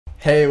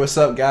Hey, what's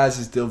up guys,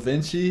 it's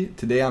Dylvinci.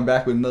 Today I'm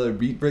back with another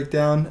beat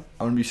breakdown.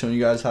 I'm going to be showing you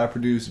guys how I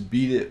produce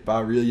Beat It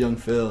by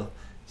RealYungPhil.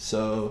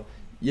 So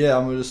yeah,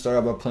 I'm going to start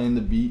out by playing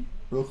the beat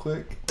real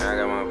quick. I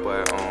got my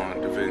boy on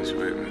Dylvinci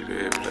with me,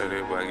 play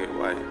that boy get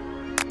white.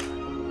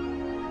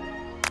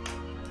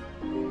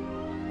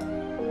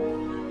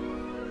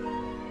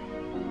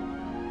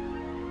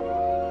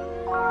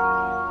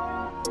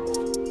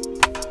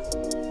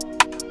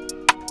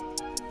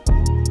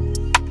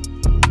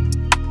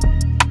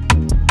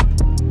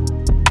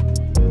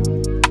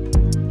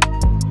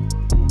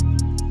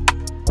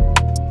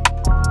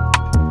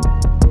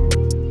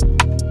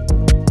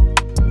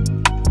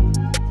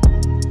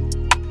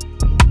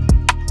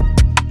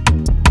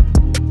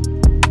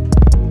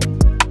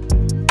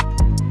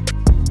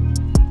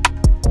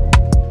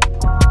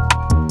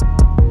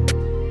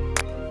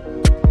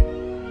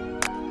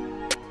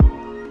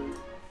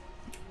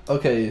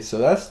 Okay, so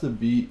that's the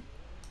beat.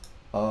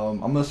 I'm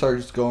going to start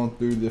just going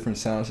through the different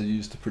sounds I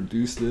used to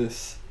produce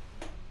this.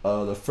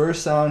 The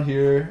first sound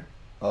here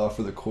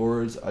for the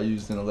chords, I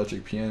used an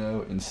electric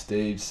piano in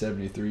stage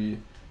 73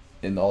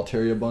 in the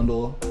Alteria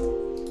bundle.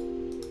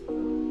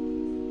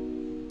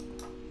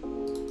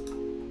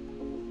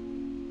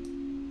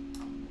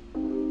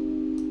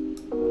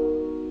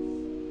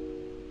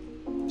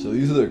 So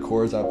these are the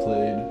chords I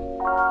played.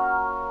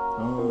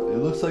 It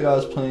looks like I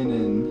was playing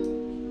in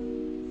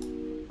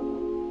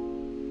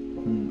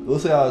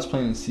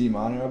C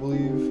minor, I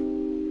believe.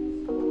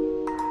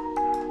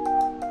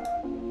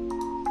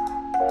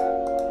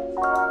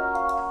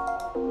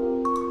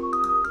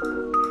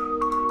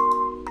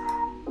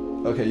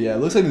 Okay, yeah, it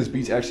looks like this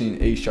beat's actually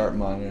in A sharp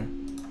minor.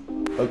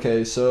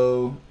 Okay,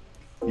 so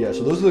yeah,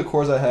 so those are the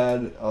chords I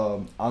had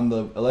on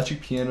the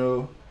electric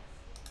piano.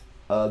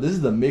 This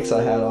is the mix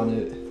I had on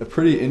it. A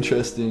pretty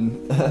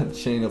interesting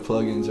chain of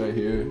plugins right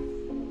here.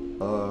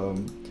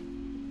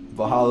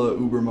 Valhalla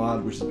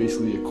Ubermod, which is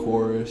basically a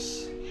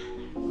chorus.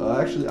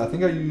 Actually, I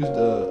think I used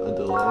a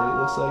delay. It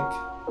looks like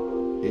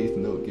 8th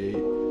note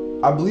gate.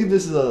 I believe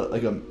this is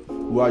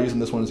what I use in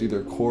this one is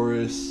either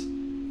chorus,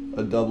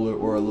 a doubler,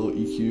 or a little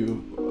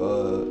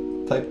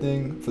EQ type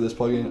thing for this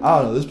plugin. I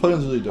don't know. This plugin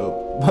is really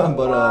dope,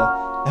 but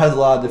it has a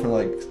lot of different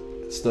like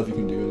stuff you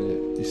can do in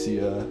it. You see,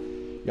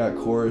 you got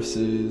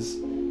choruses,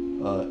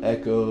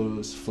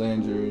 echoes,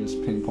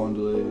 flangers, ping pong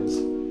delays.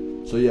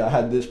 So yeah, I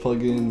had this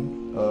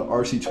plugin,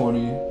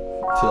 RC20,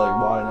 to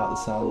like widen out the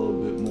sound a little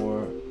bit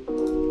more.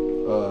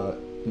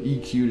 An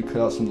EQ to cut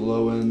out some of the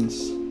low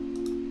ends,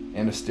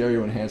 and a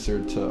stereo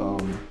enhancer to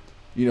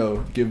you know,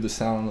 give the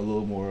sound a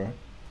little more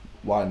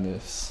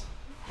wideness.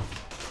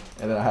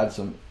 And then I had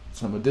some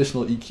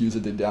additional EQs I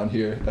did down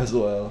here as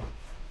well.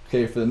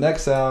 Okay, for the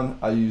next sound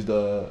I used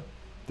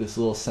this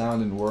little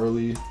sound in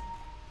whirly.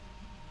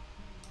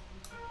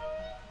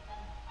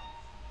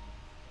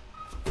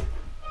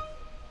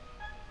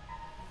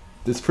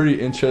 This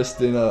pretty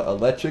interesting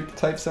electric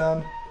type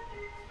sound.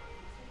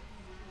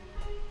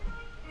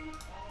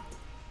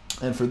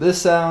 And for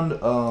this sound,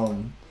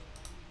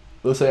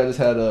 looks like I just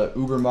had a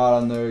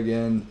Ubermod on there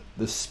again,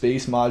 the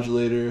space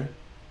modulator,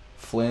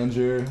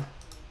 flanger,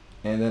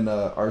 and then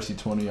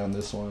RC20 on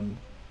this one.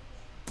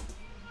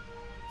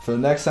 For the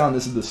next sound,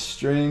 this is the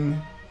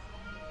string.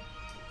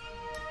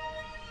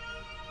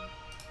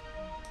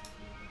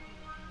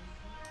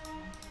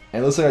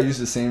 And it looks like I used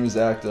the same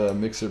exact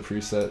mixer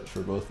preset for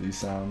both of these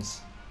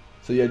sounds.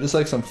 So yeah, just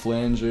like some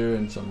flanger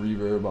and some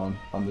reverb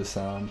on this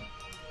sound.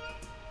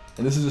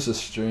 And this is just a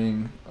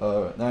string.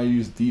 Now I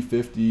use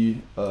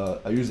D50.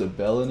 I use a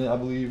bell in it, I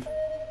believe.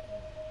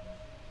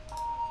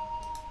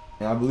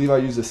 And I believe I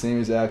use the same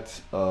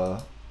exact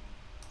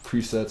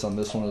presets on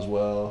this one as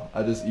well.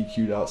 I just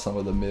EQ'd out some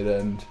of the mid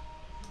end.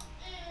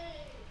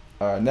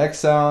 Alright, next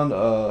sound.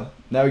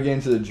 Now we get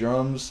into the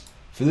drums.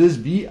 For this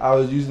beat, I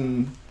was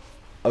using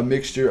a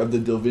mixture of the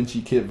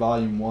Dylvinci kit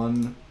volume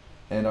 1,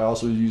 and I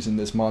also was using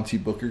this Monty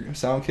Booker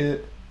sound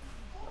kit.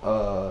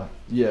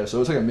 Yeah, so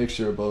it's like a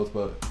mixture of both,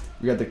 but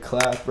we got the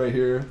clap right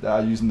here that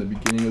I used in the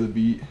beginning of the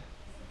beat.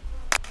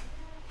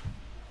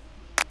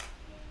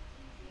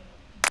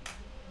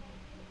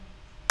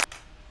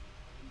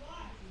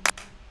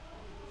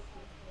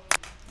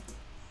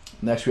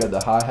 Next we had the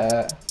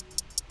hi-hat.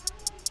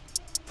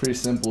 Pretty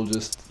simple,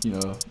 just, you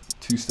know,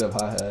 2-step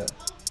hi-hat.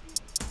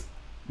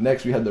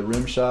 Next we had the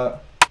rim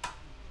shot.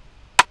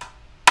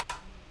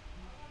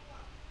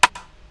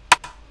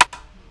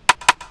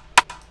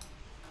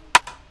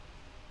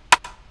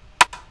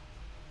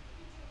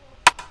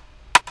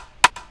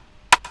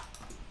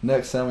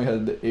 Next sound we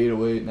had the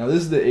 808. Now this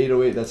is the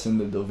 808 that's in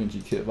the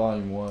Dylvinci kit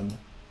volume 1,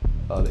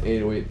 the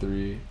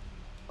 808-3.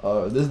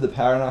 This is the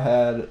pattern I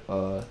had,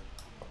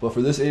 but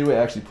for this 808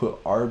 I actually put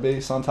R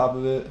bass on top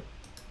of it.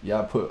 Yeah,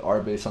 I put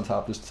R bass on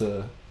top just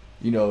to,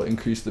 you know,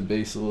 increase the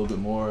bass a little bit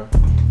more.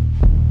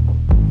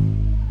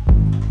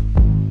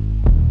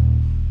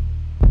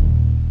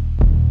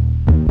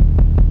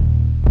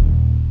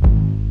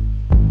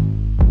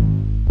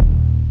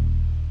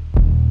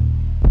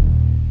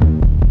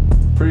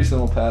 Pretty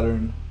simple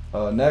pattern.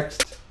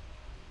 Next,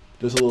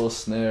 just a little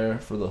snare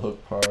for the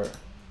hook part.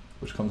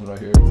 which comes in right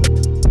here.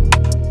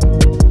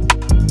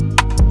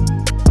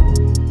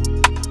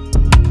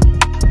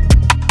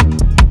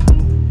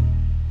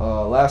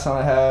 Last sound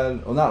I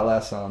had, well, not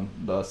last sound,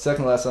 the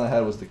second last sound I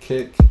had was the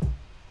kick.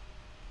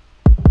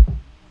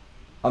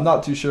 I'm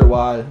not too sure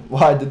why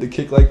I did the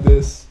kick like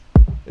this.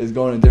 It's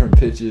going in different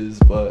pitches,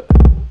 but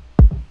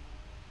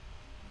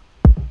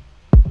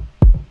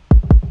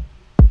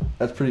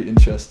that's pretty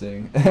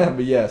interesting.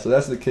 But yeah, so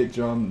that's the kick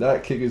drum.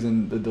 That kick is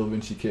in the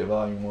Dylvinci kit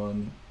volume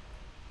 1.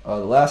 The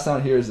last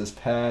sound here is this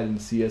pad in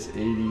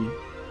CS80.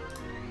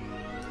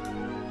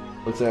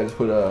 Looks like I just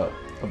put a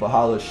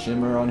Bahala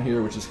shimmer on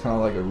here, which is kind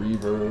of like a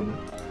reverb,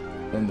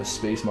 and the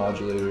space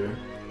modulator.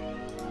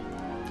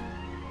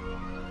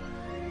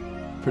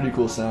 Pretty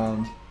cool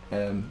sound.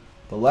 And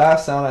the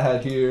last sound I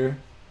had here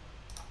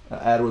I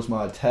added was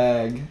my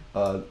tag.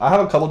 I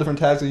have a couple different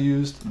tags I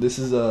used. This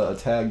is a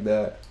tag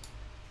that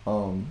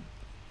I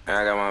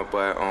got my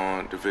boy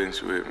on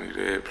Dylvinci with me.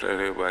 They play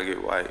that boy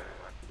get white.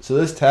 So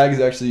this tag is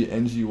actually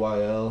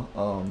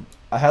NGYL.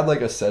 I had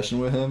like a session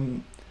with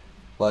him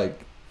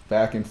like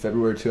back in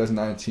February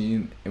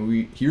 2019,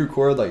 and he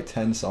recorded like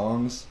 10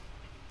 songs,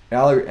 and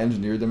I like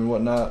engineered them and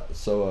whatnot.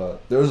 So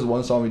there was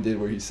one song we did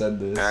where he said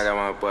this. I got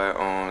my boy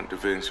on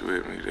Dylvinci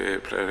with me. They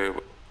play that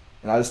boy.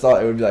 And I just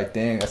thought it would be like,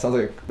 dang, that sounds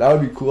like that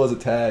would be cool as a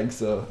tag.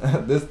 So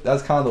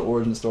that's kind of the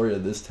origin story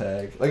of this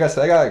tag. Like I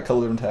said, I got a couple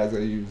different tags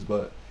I use,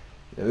 but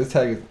yeah, this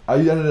tag is, I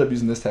ended up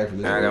using this tag for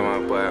this. I got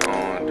my boy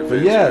on Dylvinci.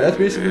 But yeah, that's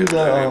basically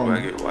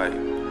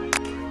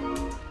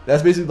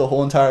that's basically the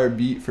whole entire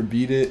beat for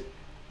Beat It.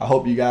 I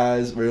hope you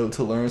guys were able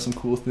to learn some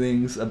cool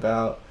things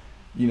about,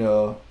 you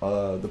know,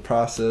 the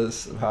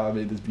process of how I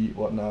made this beat,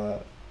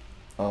 whatnot.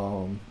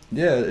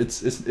 Yeah,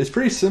 it's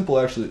pretty simple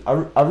actually.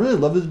 I really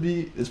love this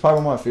beat. It's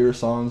probably one of my favorite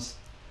songs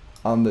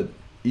on the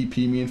EP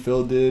me and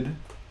Phil did.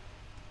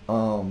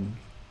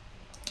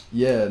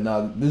 Yeah,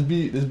 this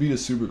beat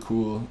is super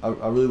cool.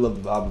 I really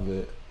love the vibe of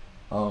it.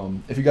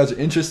 If you guys are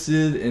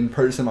interested in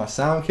purchasing my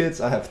sound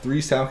kits, I have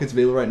 3 sound kits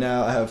available right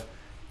now. I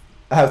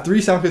have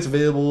 3 sound kits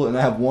available, and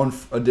I have 1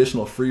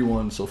 additional free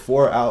one, so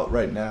 4 out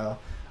right now.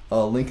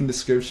 Link in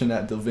description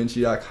at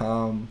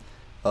dylvinci.com.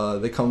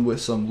 They come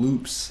with some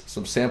loops,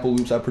 some sample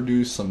loops I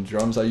produce, some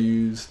drums I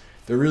use.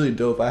 They're really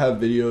dope. I have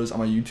videos on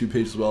my YouTube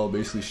page as well,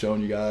 basically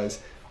showing you guys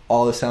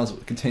all the sounds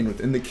contained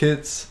within the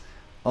kits.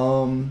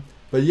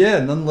 But yeah,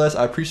 nonetheless,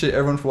 I appreciate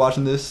everyone for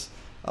watching this.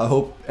 I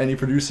hope any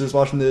producers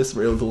watching this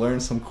were able to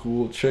learn some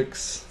cool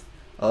tricks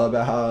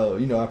about how,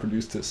 you know, I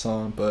produced this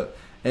song. But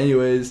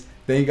anyways,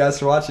 thank you guys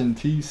for watching.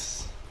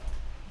 Peace.